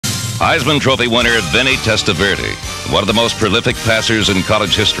Heisman Trophy winner Vinny Testaverde, one of the most prolific passers in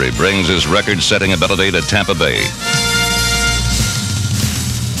college history, brings his record-setting ability to Tampa Bay.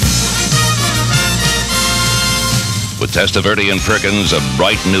 With Testaverde and Perkins, a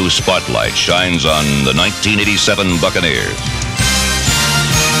bright new spotlight shines on the 1987 Buccaneers.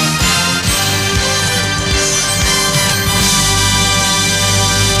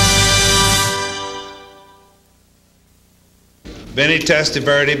 Vinny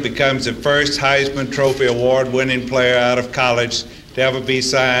Testaverde becomes the first Heisman Trophy award-winning player out of college to ever be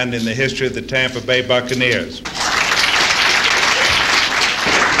signed in the history of the Tampa Bay Buccaneers.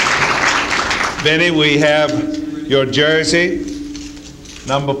 Vinny, we have your jersey,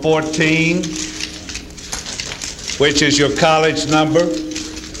 number 14, which is your college number,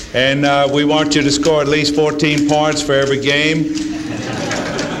 and we want you to score at least 14 points for every game.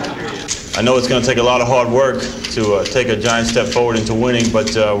 I know it's going to take a lot of hard work to take a giant step forward into winning,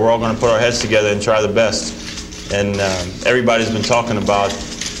 but we're all going to put our heads together and try the best. And everybody's been talking about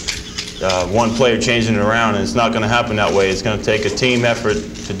one player changing it around, and it's not going to happen that way. It's going to take a team effort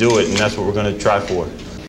to do it, and that's what we're going to try for.